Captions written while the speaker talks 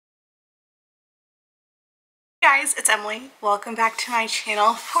guys, it's Emily. Welcome back to my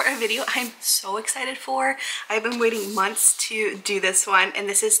channel for a video I'm so excited for. I've been waiting months to do this one, and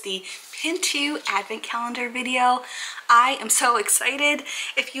this is the Pintoo advent calendar video. I am so excited.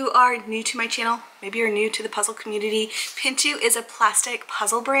 If you are new to my channel, maybe you're new to the puzzle community, Pintoo is a plastic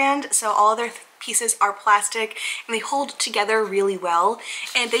puzzle brand, so all their pieces are plastic and they hold together really well.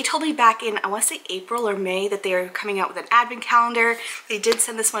 And they told me back in, I want to say April or May, that they are coming out with an advent calendar. They did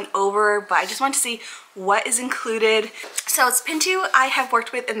send this one over, but I just want to see what is included. So it's Pintoo I have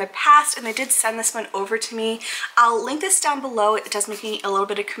worked with in the past, and they did send this one over to me. I'll link this down below. It does make me a little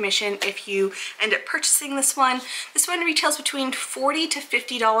bit of commission if you end up purchasing this one. This one retails between $40 to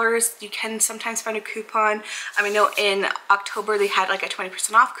 $50. You can sometimes find a coupon. I know in October they had like a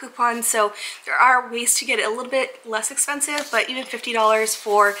 20% off coupon, so there are ways to get it a little bit less expensive, but even $50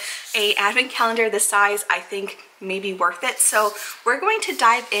 for a advent calendar this size, I think may be worth it. So we're going to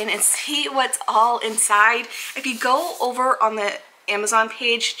dive in and see what's all inside. If you go over on the Amazon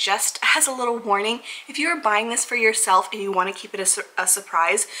page, just as a little warning, if you're buying this for yourself and you want to keep it a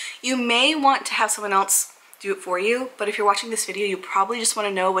surprise, you may want to have someone else do it for you. But if you're watching this video, you probably just want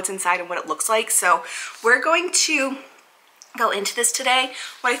to know what's inside and what it looks like. So we're going to go into this today.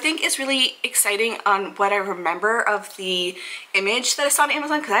 What I think is really exciting on what I remember of the image that I saw on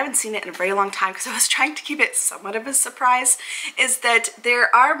Amazon, because I haven't seen it in a very long time because I was trying to keep it somewhat of a surprise, is that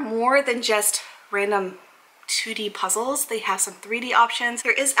there are more than just random 2D puzzles. They have some 3D options.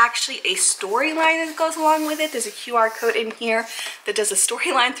 There is actually a storyline that goes along with it. There's a QR code in here that does a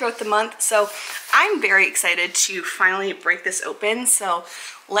storyline throughout the month. So I'm very excited to finally break this open. So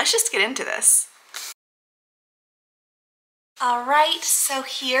let's just get into this. Alright, so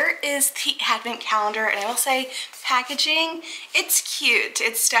here is the advent calendar, and I will say packaging, it's cute.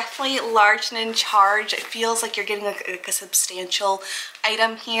 It's definitely large and in charge. It feels like you're getting like a substantial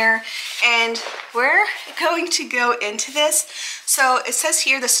item here, and we're going to go into this. So it says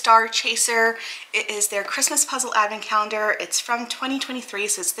here the Star Chaser. It is their Christmas puzzle advent calendar. It's from 2023,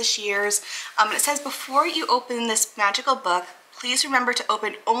 so it's this year's. And it says, before you open this magical book, please remember to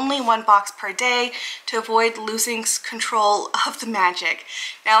open only one box per day to avoid losing control of the magic.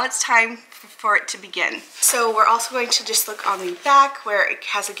 Now it's time for it to begin. So we're also going to just look on the back, where it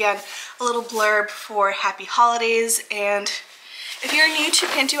has, again, a little blurb for happy holidays. And if you're new to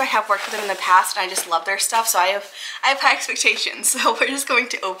Pintoo, I have worked with them in the past and I just love their stuff, so I have high expectations. So we're just going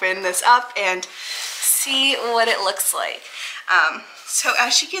to open this up and see what it looks like. So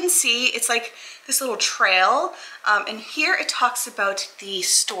as you can see, it's like this little trail, and here it talks about the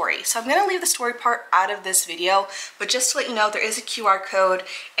story. So I'm going to leave the story part out of this video, but just to let you know, there is a QR code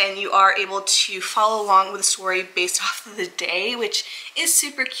and you are able to follow along with the story based off of the day, which is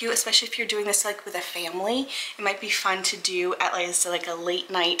super cute, especially if you're doing this like with a family. It might be fun to do at like a late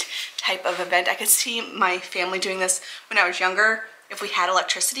night type of event. I could see my family doing this when I was younger, if we had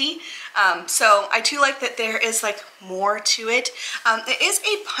electricity. So I do like that there is like more to it. It is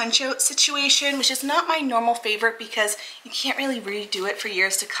a punch out situation, which is not my normal favorite because you can't really redo it for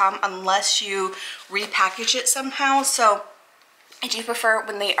years to come unless you repackage it somehow. So I do prefer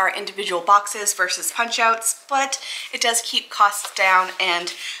when they are individual boxes versus punch outs, but it does keep costs down,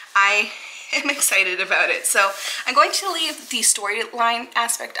 and I am excited about it. So I'm going to leave the storyline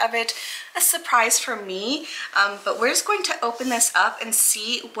aspect of it a surprise for me, but we're just going to open this up and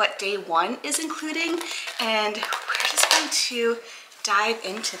see what day one is including, and we're just going to dive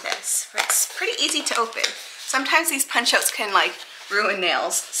into this. It's pretty easy to open. Sometimes these punch outs can like ruin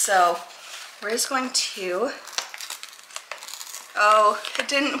nails, so we're just going to, oh, it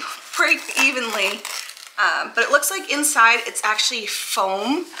didn't break evenly, but it looks like inside it's actually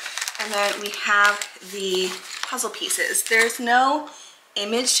foam. And then we have the puzzle pieces. There's no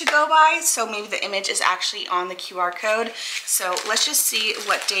image to go by, so maybe the image is actually on the QR code. So let's just see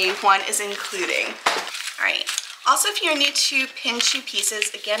what day one is including. All right. Also, if you're new to Pintoo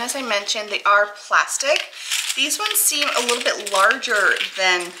pieces, again, as I mentioned, they are plastic. These ones seem a little bit larger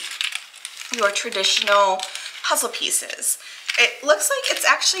than your traditional puzzle pieces. It looks like it's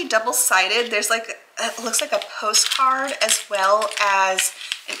actually double-sided. There's like, it looks like a postcard as well as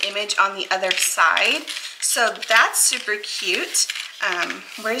an image on the other side. So that's super cute.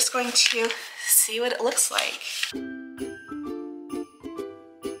 We're just going to see what it looks like.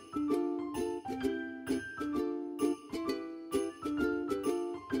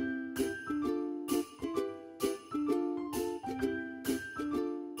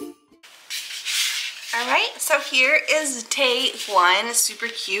 Alright, so here is day one, super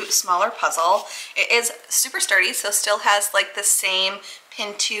cute, smaller puzzle. It is super sturdy, so still has like the same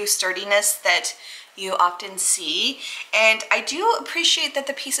Pintoo sturdiness that you often see. And I do appreciate that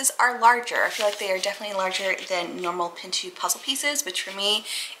the pieces are larger. I feel like they are definitely larger than normal Pintoo puzzle pieces, which for me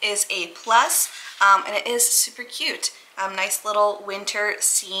is a plus. And it is super cute. Nice little winter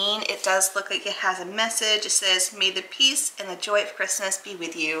scene. It does look like it has a message. It says, "May the peace and the joy of Christmas be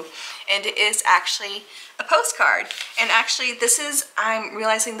with you." And it is actually a postcard. And actually this is, I'm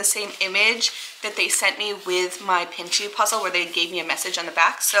realizing, the same image that they sent me with my Pintoo puzzle, where they gave me a message on the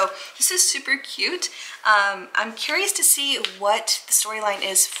back. So this is super cute. I'm curious to see what the storyline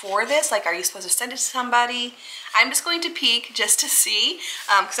is for this. Like, are you supposed to send it to somebody? I'm just going to peek just to see,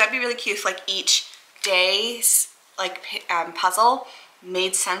 because that'd be really cute if like each day's puzzle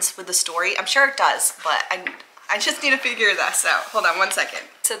made sense with the story. I'm sure it does, but I just need to figure this out. Hold on one second.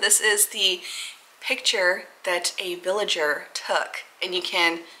 So this is the picture that a villager took, and you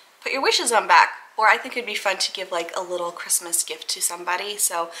can put your wishes on back, or I think it'd be fun to give like a little Christmas gift to somebody.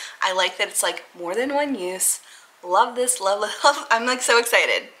 So I like that it's like more than one use. Love this, love. I'm like so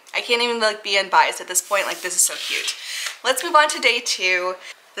excited. I can't even like be unbiased at this point. Like, this is so cute. Let's move on to day 2.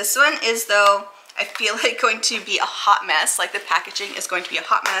 This one is, though, I feel like going to be a hot mess. Like, the packaging is going to be a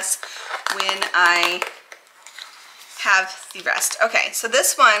hot mess when I have the rest. Okay, so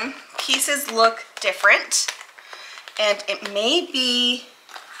this one, pieces look different, and it may be,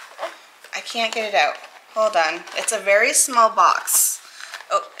 I can't get it out. Hold on. It's a very small box.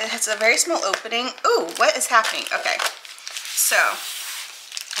 Oh, it has a very small opening. Ooh, what is happening? Okay, so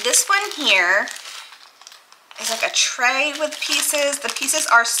this one here is like a tray with pieces. The pieces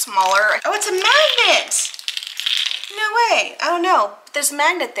are smaller. Oh, it's a magnet! No way. I don't know. There's a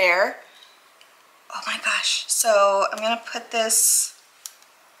magnet there. Oh my gosh. So I'm gonna put this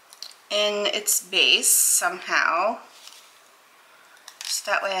in its base somehow. So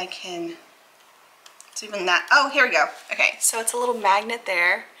that way I can, it's even that, oh, here we go. Okay, so it's a little magnet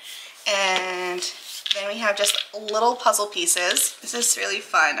there. And then we have just little puzzle pieces. This is really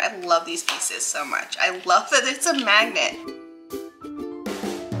fun. I love these pieces so much. I love that it's a magnet.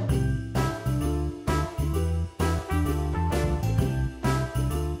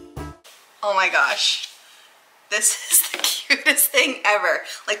 Oh my gosh. This is the cutest thing ever.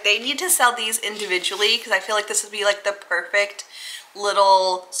 Like, they need to sell these individually, because I feel like this would be like the perfect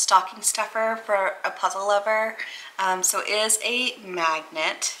little stocking stuffer for a puzzle lover. So it is a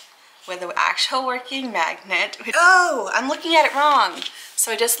magnet with an actual working magnet. Oh, I'm looking at it wrong.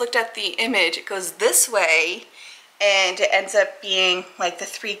 So I just looked at the image. It goes this way, and it ends up being like the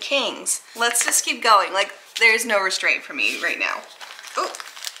 3 kings. Let's just keep going. Like, there's no restraint for me right now. Oh,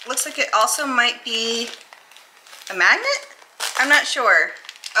 looks like it also might be a magnet? I'm not sure.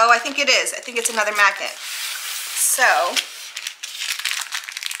 Oh, I think it is. I think it's another magnet. So,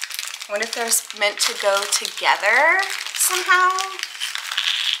 I wonder if they're meant to go together somehow.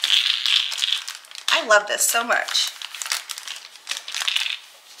 I love this so much.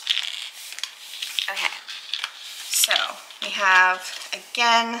 Okay, so we have,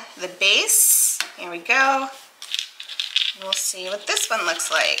 again, the base. Here we go. We'll see what this one looks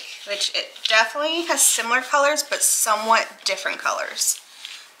like, which it definitely has similar colors, but somewhat different colors.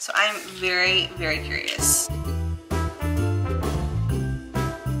 So I'm very, very curious.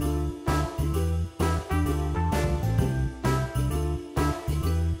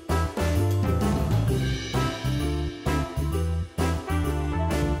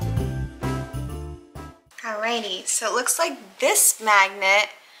 Alrighty, so it looks like this magnet,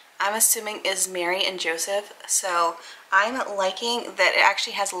 I'm assuming, is Mary and Joseph. So I'm liking that it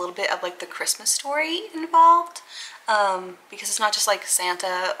actually has a little bit of like the Christmas story involved, because it's not just like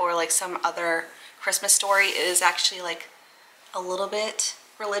Santa or like some other Christmas story. It is actually like a little bit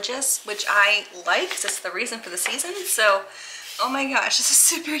religious, which I like because it's the reason for the season. So, oh my gosh, this is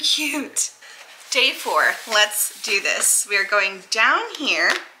super cute. Day 4, let's do this. We are going down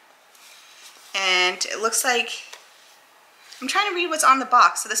here, and it looks like, I'm trying to read what's on the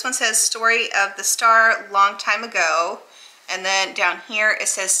box. So this one says story of the star long time ago. And then down here it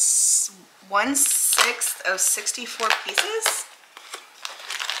says 1/6 of 64 pieces.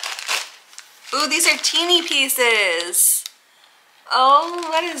 Ooh, these are teeny pieces. Oh,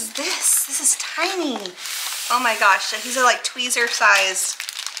 what is this? This is tiny. Oh my gosh, these are like tweezer sized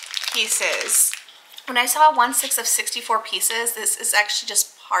pieces. When I saw 1/6 of 64 pieces, this is actually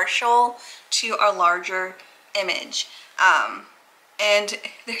just partial to a larger image. And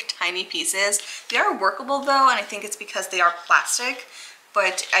they're tiny pieces. They are workable though, and I think it's because they are plastic,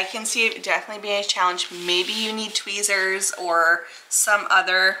 but I can see it definitely being a challenge. Maybe you need tweezers or some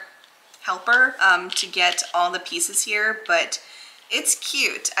other helper to get all the pieces here, but it's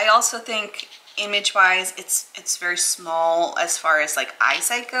cute. I also think image-wise, it's very small as far as like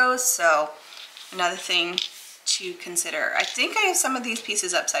eyesight goes, so another thing to consider. I think I have some of these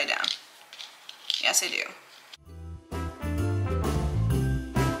pieces upside down. Yes, I do.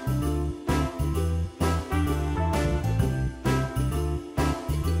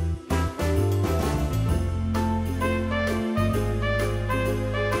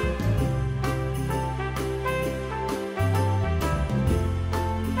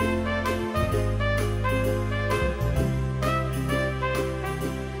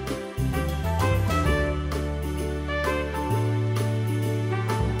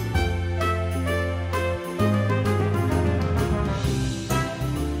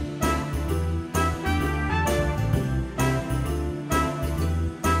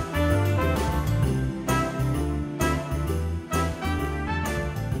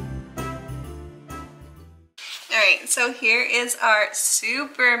 Alright, so here is our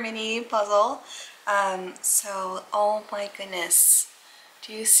super mini puzzle. Oh my goodness.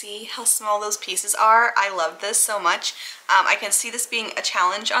 Do you see how small those pieces are? I love this so much. I can see this being a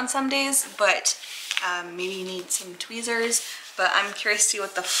challenge on some days, but maybe you need some tweezers. But I'm curious to see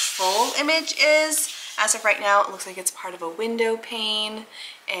what the full image is. As of right now, it looks like it's part of a window pane,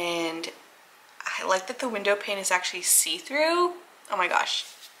 and I like that the window pane is actually see-through. Oh my gosh.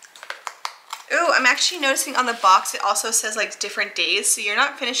 Ooh, I'm actually noticing on the box it also says like different days, so you're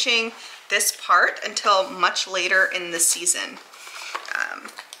not finishing this part until much later in the season.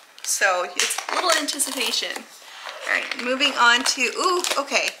 So it's a little anticipation. All right, moving on to, ooh,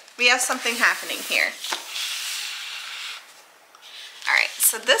 okay, we have something happening here. All right,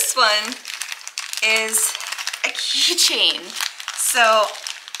 so this one is a keychain. So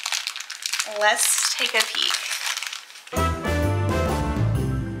let's take a peek.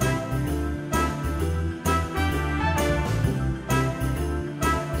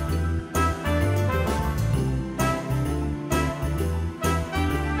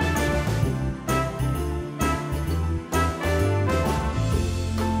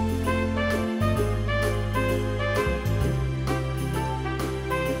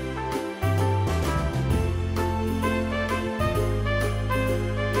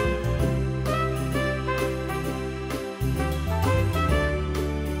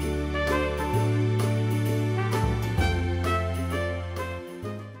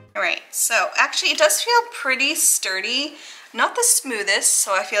 So actually it does feel pretty sturdy, not the smoothest,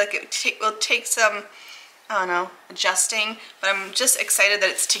 so I feel like it will take some, I don't know, adjusting, but I'm just excited that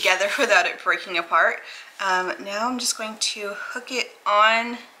it's together without it breaking apart. Now I'm just going to hook it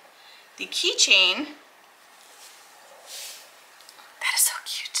on the keychain. That is so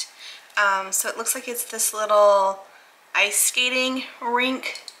cute. So it looks like it's this little ice skating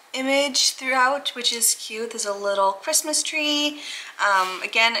rink image throughout, which is cute. There's a little Christmas tree.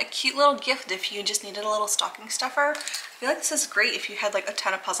 Again, a cute little gift if you just needed a little stocking stuffer. I feel like this is great if you had like a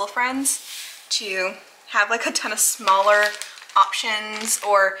ton of puzzle friends to have like a ton of smaller options,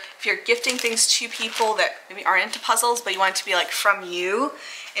 or if you're gifting things to people that maybe aren't into puzzles but you want it to be like from you,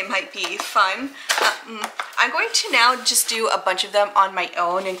 it might be fun. I'm going to now just do a bunch of them on my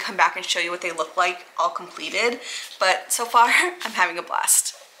own and come back and show you what they look like all completed, but so far I'm having a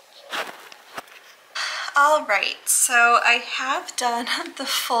blast. Alright, so I have done the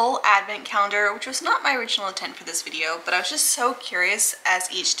full advent calendar, which was not my original intent for this video, but I was just so curious as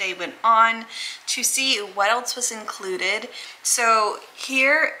each day went on to see what else was included. So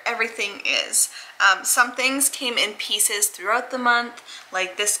here everything is. Some things came in pieces throughout the month,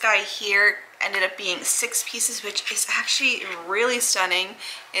 like this guy here ended up being 6 pieces, which is actually really stunning.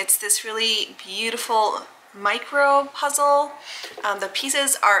 It's this really beautiful micro puzzle. The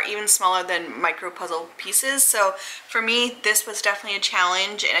pieces are even smaller than micro puzzle pieces, so for me this was definitely a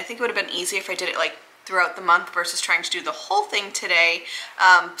challenge, and I think it would have been easier if I did it like throughout the month versus trying to do the whole thing today.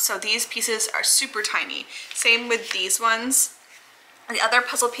 So these pieces are super tiny. Same with these ones. The other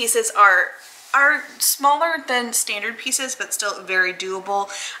puzzle pieces are smaller than standard pieces, but still very doable.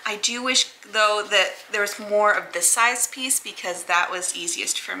 I do wish though that there was more of this size piece because that was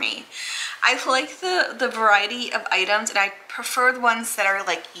easiest for me. I like the variety of items, and I prefer the ones that are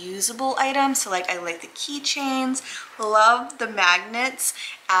like usable items. So like I like the keychains, love the magnets.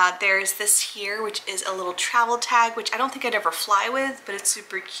 There's this here, which is a little travel tag, which I don't think I'd ever fly with, but it's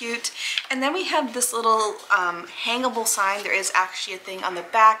super cute. And then we have this little hangable sign. There is actually a thing on the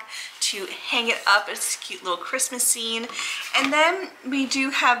back to hang it up. It's a cute little Christmas scene. And then we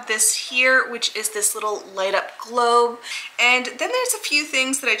do have this here, which is this little light up globe. And then there's a few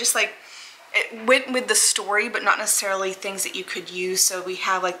things that I just like it went with the story, but not necessarily things that you could use. So we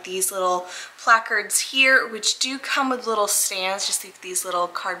have like these little placards here, which do come with little stands, just like these little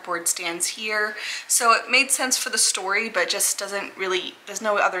cardboard stands here. So it made sense for the story, but just doesn't really, there's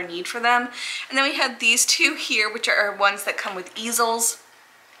no other need for them. And then we have these two here, which are ones that come with easels.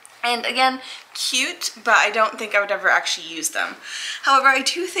 And again, cute, but I don't think I would ever actually use them. However, I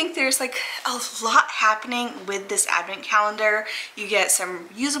do think there's like a lot happening with this advent calendar. You get some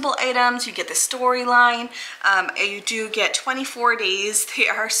usable items, you get the storyline, you do get 24 days. They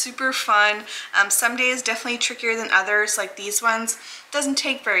are super fun. Some days definitely trickier than others, like these ones. Doesn't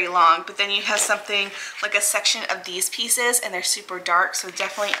take very long, but then you have something like a section of these pieces and they're super dark, so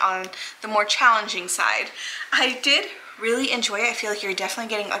definitely on the more challenging side. I did really enjoy it. I feel like you're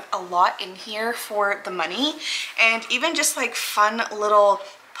definitely getting a lot in here for the money, and even just like fun little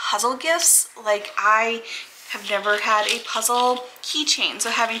puzzle gifts. Like I have never had a puzzle keychain,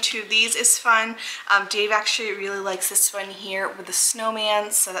 so having two of these is fun. Dave actually really likes this one here with the snowman,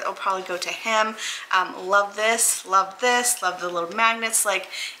 so that will probably go to him. Love this, love this, love the little magnets. Like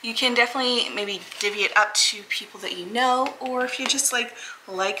you can definitely maybe divvy it up to people that you know, or if you just like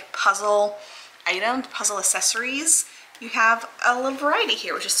puzzle items, puzzle accessories, you have a little variety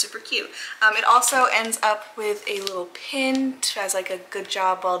here, which is super cute. It also ends up with a little pin as like a good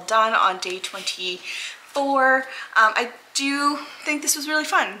job, well done on day 24. I do think this was really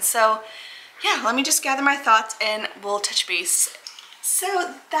fun. So yeah, let me just gather my thoughts and we'll touch base.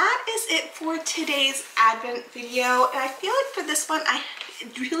 So that is it for today's Advent video. And I feel like for this one, I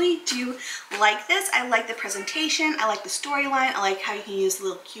really do like this. I like the presentation, I like the storyline, I like how you can use the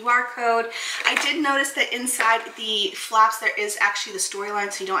little QR code. I did notice that inside the flaps there is actually the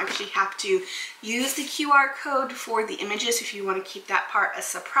storyline, so you don't actually have to use the QR code for the images if you want to keep that part a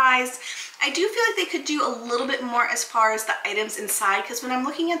surprise. I do feel like they could do a little bit more as far as the items inside, because when I'm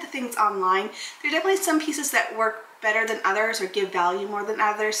looking at the things online, there are definitely some pieces that work better than others or give value more than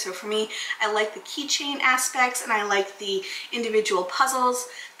others. So for me, I like the keychain aspects and I like the individual puzzles.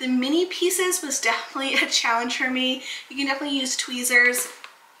 The mini pieces was definitely a challenge for me. You can definitely use tweezers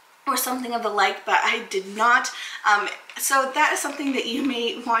or something of the like, but I did not. So that is something that you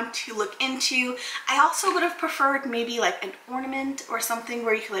may want to look into. I also would have preferred maybe like an ornament or something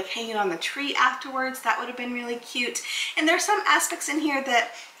where you could like hang it on the tree afterwards. That would have been really cute. And there's some aspects in here that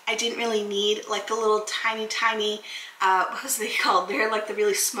I didn't really need, like the little tiny, what was they called? They're like the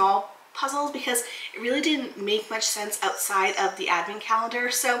really small puzzles, because it really didn't make much sense outside of the advent calendar.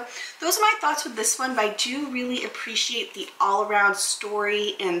 So those are my thoughts with this one, but I do really appreciate the all-around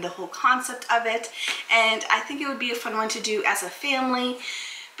story and the whole concept of it. And I think it would be a fun one to do as a family,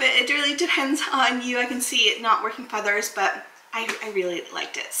 but it really depends on you. I can see it not working for others, but I really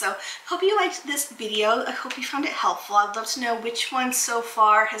liked it. So hope you liked this video. I hope you found it helpful. I'd love to know which one so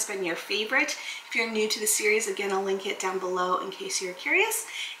far has been your favorite. If you're new to the series, again, I'll link it down below in case you're curious.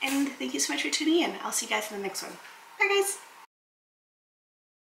 And thank you so much for tuning in. I'll see you guys in the next one. Bye guys.